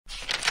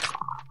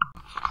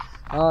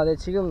네,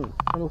 지금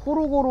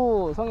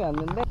호로고루 성에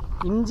왔는데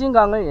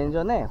임진강을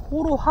예전에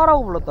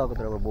호로하라고 불렀다고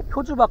하더라고요. 뭐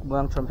표주박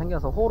모양처럼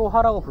생겨서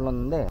호로하라고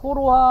불렀는데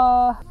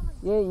호로하에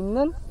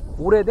있는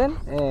오래된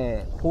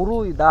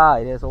도루이다.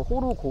 이래서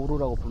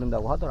호로고루라고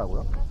부른다고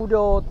하더라고요.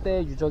 고구려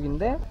때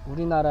유적인데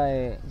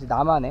우리나라에 이제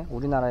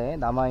우리나라에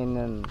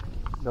남아있는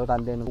몇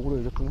안 되는 고구려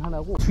유적 중에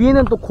하나고,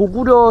 뒤에는 또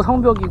고구려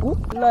성벽이고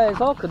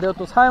신라에서 그대로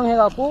또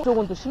사용해갖고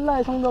이쪽은 또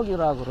신라의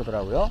성벽이라고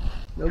그러더라고요.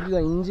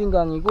 여기가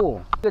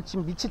임진강이고,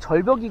 지금 밑이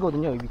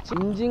절벽이거든요. 이 밑이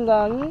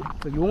임진강이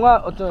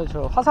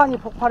저 화산이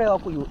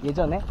폭발해갖고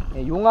예전에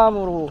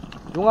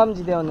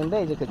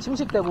용암지대였는데 이제 그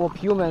침식되고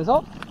비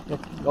오면서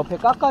옆에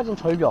깎아진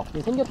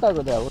절벽이 생겼다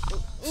그러더라고요.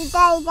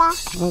 이자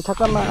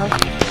잠깐만.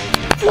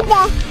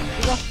 이자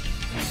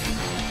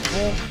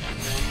네.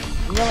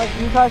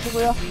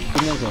 인사하시고요.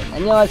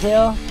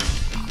 안녕하세요.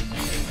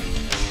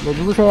 네,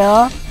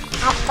 누구세요?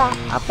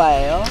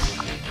 아빠예요.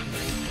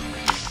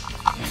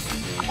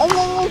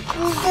 애는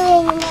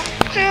기도에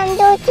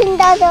사람도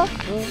친다도.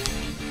 응.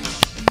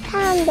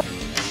 사람도.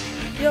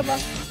 뛰어봐.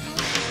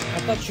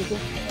 아빠 주고.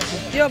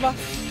 뛰어봐.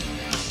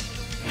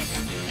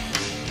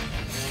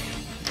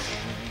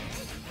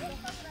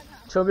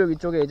 절벽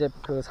위쪽에 이제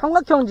그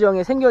삼각형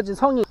지형에 생겨진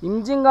성이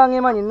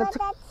임진강에만 있는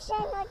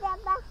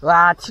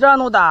와,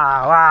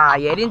 티라노다. 와,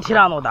 예린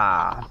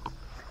티라노다.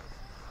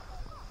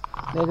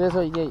 네,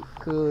 그래서 이게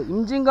그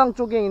임진강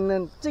쪽에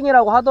있는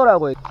특징이라고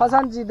하더라고요.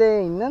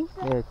 화산지대에 있는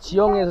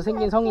지형에서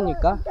생긴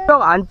성이니까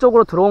성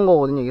안쪽으로 들어온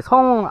거거든요. 이게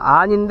성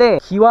안인데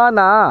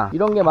기와나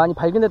이런 게 많이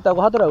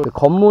발견됐다고 하더라고요.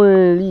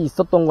 건물이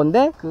있었던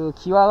건데 그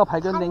기와가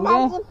발견된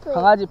게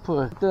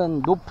강아지풀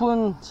어떤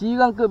높은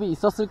지휘관급이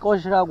있었을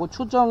것이라고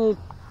추정이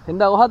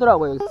된다고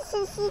하더라고요.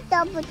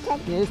 스티커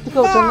붙였네. 네,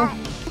 스티커 붙였네.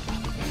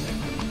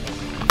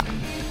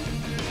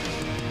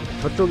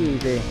 저쪽이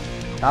이제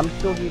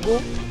남쪽이고,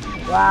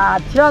 와,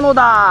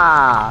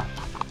 티라노다.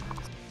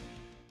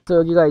 그래서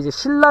여기가 이제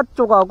신라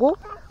쪽하고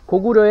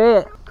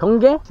고구려의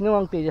경계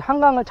진흥왕 때 이제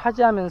한강을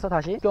차지하면서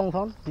다시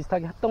국경선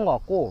비슷하게 했던 것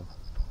같고,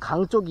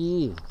 강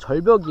쪽이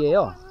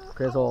절벽이에요.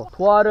 그래서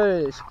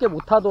도하를 쉽게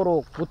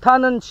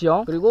못하는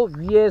지형, 그리고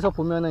위에서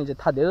보면은 이제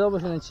다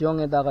내려보시는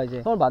지형에다가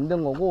이제 성을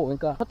만든 거고,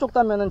 그러니까 서쪽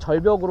단면은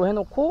절벽으로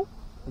해놓고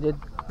이제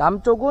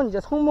남쪽은 이제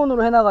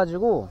성문으로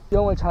해놔가지고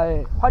지형을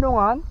잘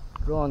활용한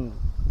그런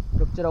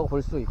벽지라고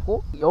볼 수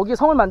있고, 여기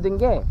성을 만든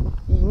게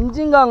이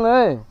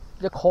임진강을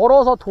이제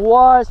걸어서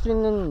도하할 수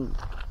있는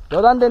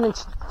몇 안 되는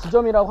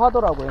지점이라고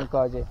하더라고요.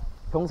 그러니까 이제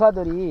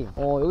병사들이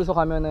여기서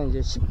가면은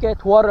이제 쉽게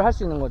도하를 할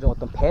수 있는 거죠.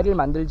 어떤 배를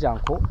만들지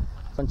않고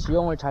그런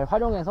지형을 잘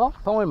활용해서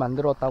성을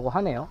만들었다고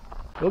하네요.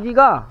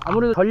 여기가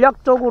아무래도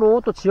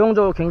전략적으로 또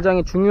지형적으로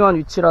굉장히 중요한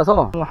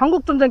위치라서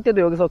한국전쟁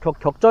때도 여기서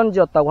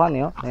격전지였다고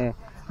하네요. 네.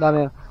 그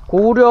다음에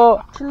고구려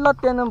신라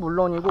때는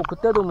물론이고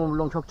그때도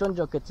물론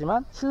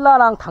격전지였겠지만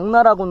신라랑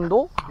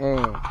당나라군도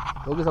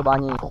여기서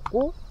많이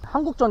겪고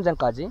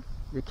한국전쟁까지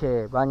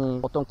이렇게 많이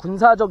어떤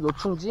군사적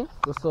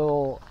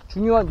요충지로서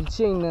중요한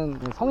위치에 있는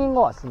성인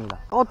것 같습니다.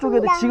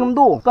 저쪽에도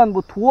지금도 약간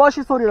뭐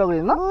도하시설이라고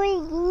그랬나? 물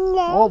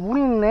있네.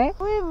 물이 있네.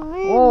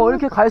 물.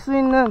 이렇게 갈 수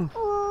있는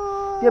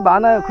게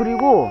많아요.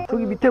 그리고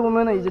저기 밑에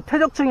보면은 이제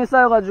퇴적층이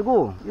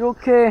쌓여가지고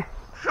이렇게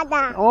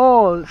바다.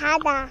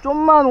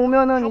 좀만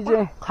오면은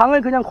이제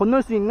강을 그냥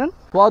건널 수 있는,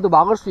 도하도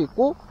막을 수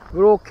있고,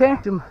 이렇게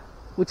좀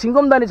뭐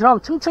징검다리처럼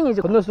층층이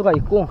이제 건널 수가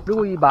있고,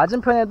 그리고 이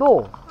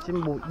맞은편에도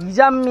지금 뭐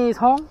이잔미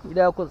성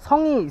이래갖고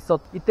성이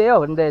있대요.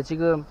 근데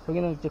지금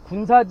저기는 이제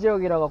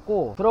군사지역이라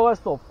갖고 들어갈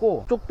수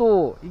없고,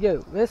 이쪽도 이게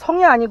왜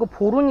성이 아니고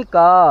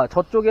보루니까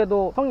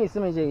저쪽에도 성이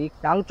있으면 이제 이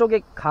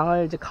양쪽의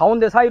강을 이제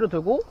가운데 사이로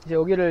두고 이제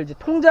여기를 이제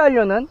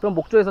통제하려는 그런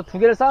목적에서 두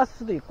개를 쌓았을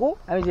수도 있고,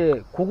 아니면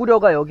이제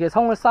고구려가 여기에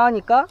성을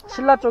쌓으니까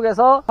신라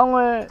쪽에서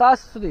성을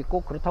쌓았을 수도 있고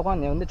그렇다고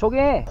하네요. 근데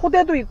저게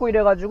포대도 있고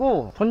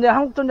이래가지고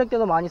한국전쟁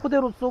때도 많이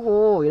포대로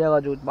쓰고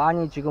이래가지고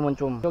많이 지금은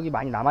좀 기억이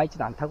많이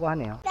남아있진 않다고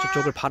하네요.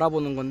 저쪽을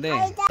바라보는 건데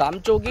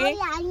남쪽이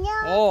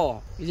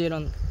이제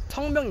이런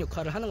성벽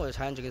역할을 하는 거예요.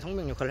 자연적인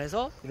성벽 역할을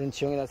해서 이런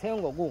지형에다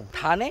세운 거고,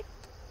 다내?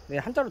 네,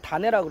 한자로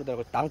다내라고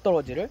그러더라고요.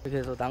 낭떠러지를.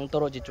 그래서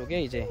낭떠러지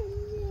쪽에 이제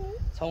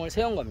성을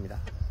세운 겁니다.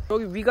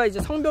 여기 위가 이제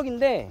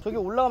성벽인데 저기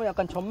올라가면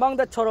약간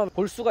전망대처럼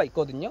볼 수가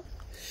있거든요.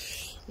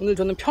 오늘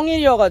저는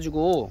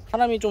평일이어가지고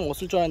사람이 좀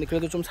없을 줄 알았는데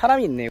그래도 좀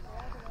사람이 있네요.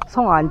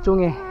 성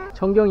안쪽에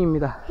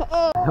전경입니다.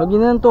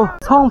 여기는 또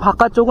성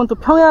바깥쪽은 또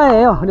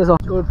평야예요. 그래서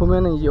이걸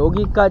보면은 이제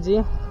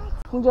여기까지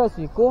통제할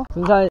수 있고,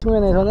 군사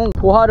측면에서는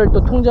도하를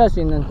또 통제할 수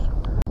있는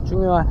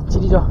중요한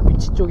지리적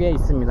위치 쪽에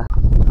있습니다.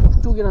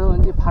 북쪽이라서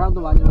그런지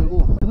바람도 많이 불고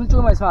그늘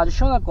쪽에만 있으면 아주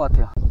시원할 것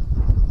같아요.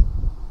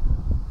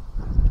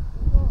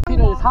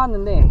 커피를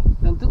사왔는데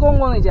뜨거운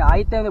거는 이제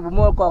아이 때문에 못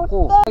먹을 것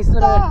같고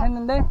아이스를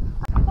했는데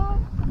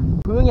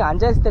조용히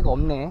앉아있을 데가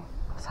없네.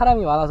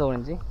 사람이 많아서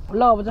그런지.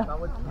 올라가 보자.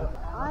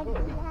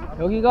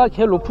 여기가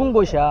제일 높은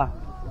곳이야.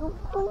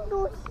 높은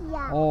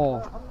곳이야.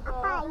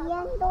 아빠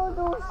이안도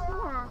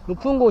도시야.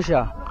 높은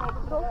곳이야.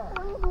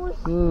 높은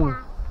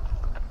곳이야.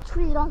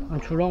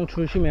 줄렁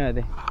조심해야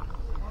돼.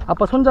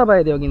 아빠 손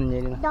잡아야 돼. 여기는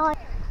예린아.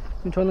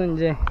 지금 저는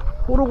이제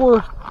호로고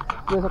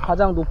그래서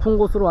가장 높은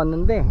곳으로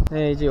왔는데,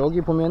 네, 이제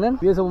여기 보면은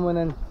위에서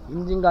보면은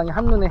임진강이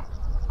한눈에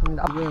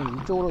보입니다.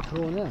 지금 이쪽으로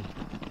들어오는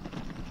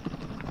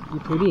이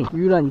돌이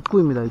유일한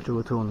입구입니다.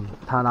 이쪽으로 들어오는 거.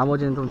 다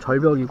나머지는 좀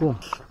절벽이고,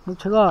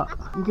 제가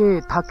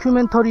이게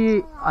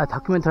다큐멘터리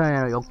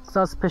아니라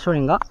역사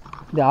스페셜인가?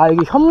 근데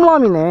이게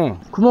현무암이네.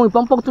 구멍이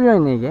뻥뻥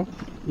뚫려있네. 이게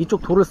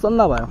이쪽 돌을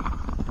썼나봐요.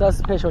 역사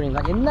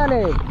스페셜인가?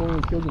 옛날에 본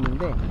기억이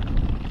있는데,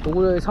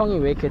 고구려의 성이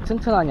왜 이렇게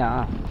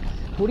튼튼하냐,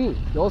 돌이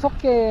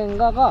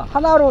 6개인가가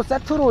하나로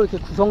세트로 이렇게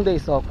구성되어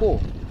있어갖고,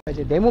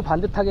 이제 네모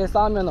반듯하게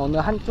쌓으면 어느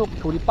한쪽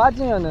돌이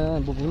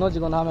빠지면은 뭐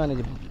무너지거나 하면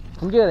이제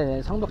붕괴가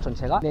되네, 성벽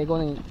전체가. 근데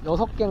이거는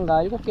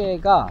 6개인가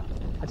 7개가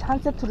같이 한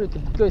세트로 이렇게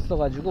묶여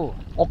있어가지고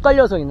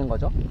엇갈려서 있는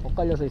거죠.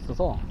 엇갈려서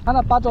있어서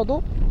하나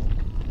빠져도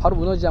바로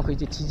무너지지 않고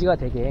이제 지지가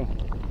되게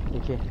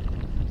이렇게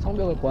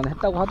성벽을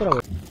보완했다고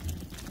하더라고요.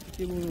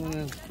 여기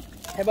보면은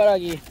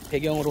해바라기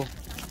배경으로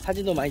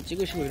사진도 많이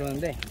찍으시고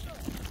이러는데,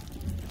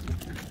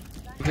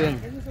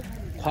 지금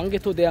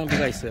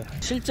광개토대왕비가 있어요.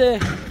 실제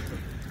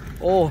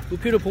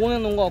높이를 복원해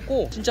놓은 것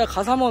같고, 진짜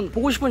가서 한번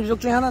보고 싶은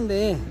유적 중에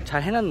하나인데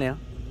잘 해놨네요.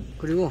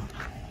 그리고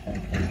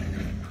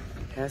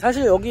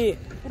사실 여기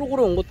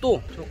호로고루 온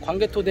것도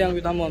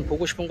광개토대왕비도 한번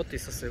보고 싶은 것도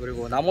있었어요.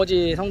 그리고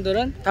나머지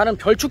성들은 다른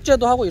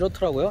별축제도 하고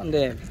이렇더라고요.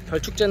 근데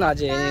별축제는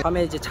아직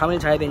밤에 이제 잠을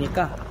자야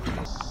되니까.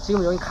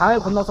 지금 여기 강을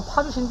건너서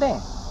파주신데,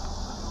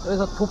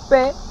 여기서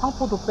돛배,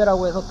 황포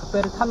돛배라고 해서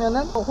돛배를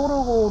타면은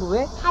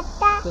호로고루의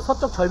그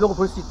서쪽 절벽을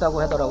볼 수 있다고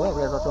하더라고요.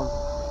 그래서 좀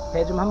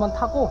배 좀 한번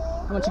타고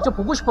한번 직접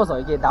보고 싶어서,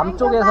 이게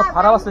남쪽에서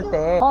바라봤을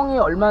때 성이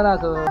얼마나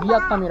그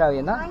위압감이라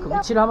해야 되나, 그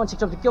위치를 한번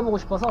직접 느껴보고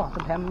싶어서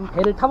좀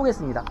배를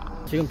타보겠습니다.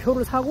 지금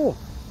표를 사고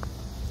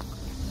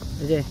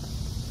이제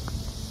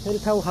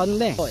배를 타고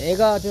가는데,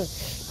 애가 좀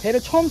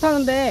배를 처음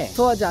타는데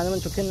무서워하지 않으면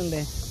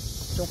좋겠는데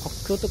좀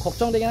그것도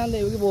걱정되긴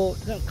한데, 여기 뭐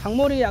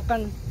강물이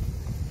약간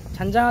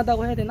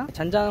잔잔하다고 해야 되나?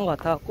 잔잔한 것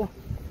같아갖고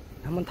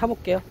한번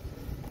타볼게요.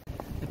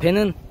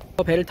 배를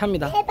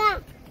탑니다.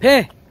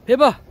 배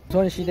봐!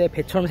 조선시대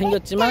배처럼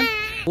생겼지만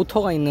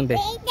모터가 있는 배.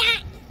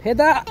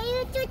 배다!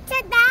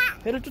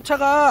 배를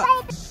쫓아가!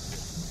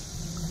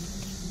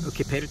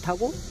 이렇게 배를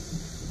타고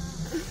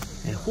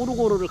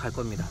호로고루를 갈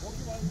겁니다.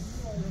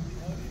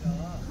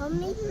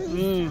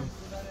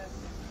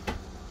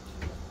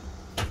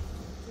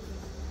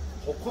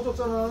 더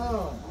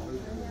커졌잖아.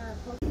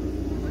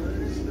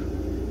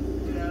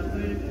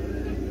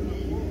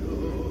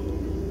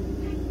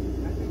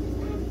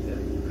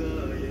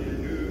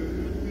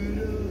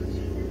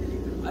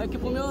 이렇게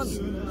보면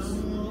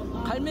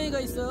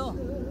갈매기가 있어요.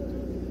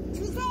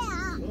 주세요.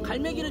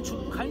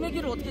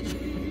 갈매기를 어떻게 주?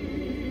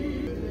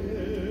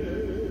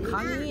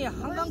 강이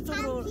한강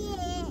쪽으로,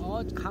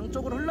 강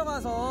쪽으로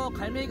흘러가서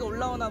갈매기가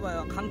올라오나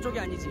봐요. 강 쪽이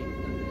아니지.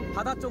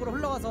 바다 쪽으로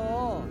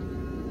흘러가서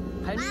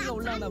갈매기가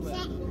올라오나 봐요.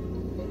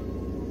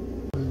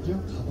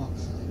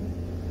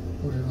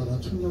 가박산, 우리나라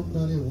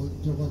충남단의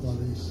원조가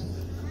나눠 있어요.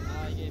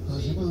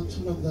 하지만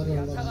충남단에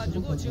올라가서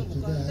지금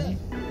못 가는데,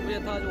 우리가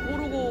다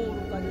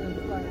호로고루까지는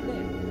못 가는데,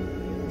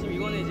 지금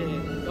이거는 이제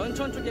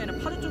연천 쪽이 아니라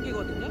파주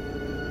쪽이거든요.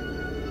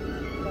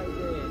 그러니까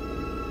이제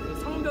그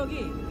성벽이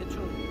대충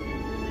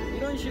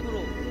이런 식으로,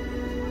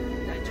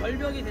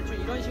 절벽이 대충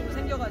이런 식으로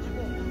생겨가지고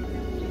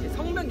이제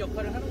성벽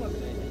역할을 하는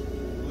겁니다.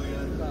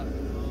 그러니까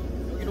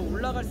여기로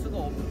올라갈 수가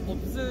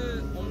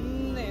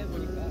없네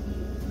보니까.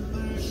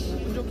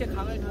 운 좋게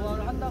강을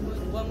도항을 한다고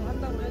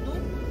해도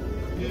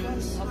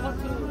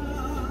아파트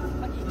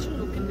한 2층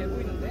높이 돼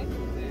보이는데.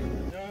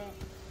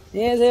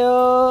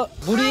 안녕하세요.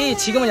 물이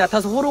지금은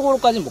얕아서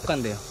호로고루까지는 못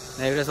간대요.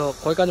 네, 그래서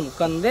거기까지 못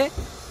갔는데,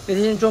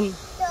 대신 좀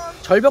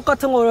절벽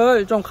같은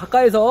거를 좀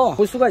가까이서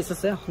볼 수가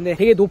있었어요. 근데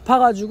되게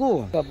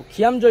높아가지고, 그러니까 뭐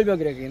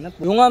기암절벽이라고 해야 되나?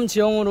 용암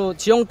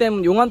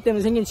용암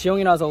때문에 생긴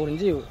지형이라서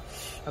그런지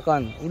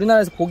약간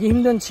우리나라에서 보기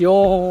힘든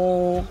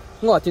지형인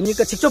것 같아요.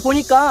 그러니까 직접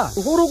보니까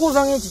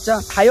호로고성이 진짜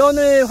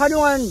자연을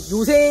활용한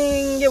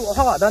요생의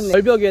화가 와닿네.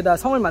 절벽 위에다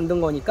성을 만든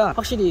거니까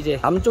확실히 이제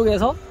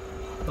남쪽에서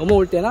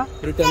넘어올 때나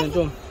이럴 때는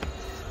좀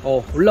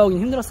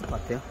올라오긴 힘들었을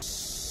것 같아요.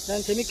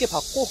 그냥 재밌게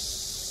봤고,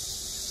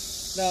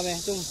 그 다음에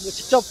좀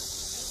직접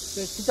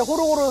진짜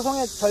호로고루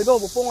성의 절벽을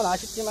못 본 건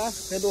아쉽지만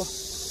그래도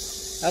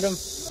나름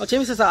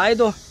재밌어서,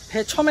 아이도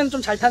배 처음에는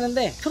좀 잘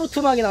타는데 트로트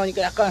음악이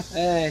나오니까 약간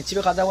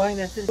집에 가자고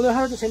하는데, 오늘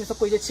하루도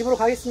재밌었고 이제 집으로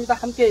가겠습니다.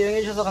 함께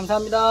여행해 주셔서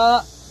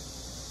감사합니다.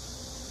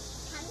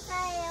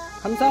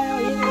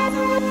 감사해요.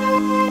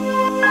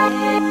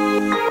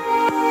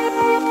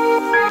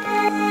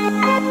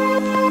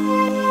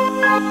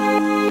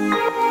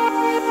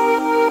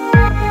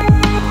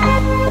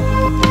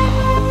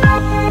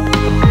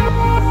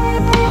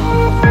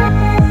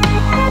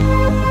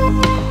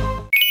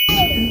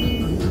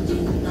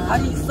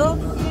 다리 있어?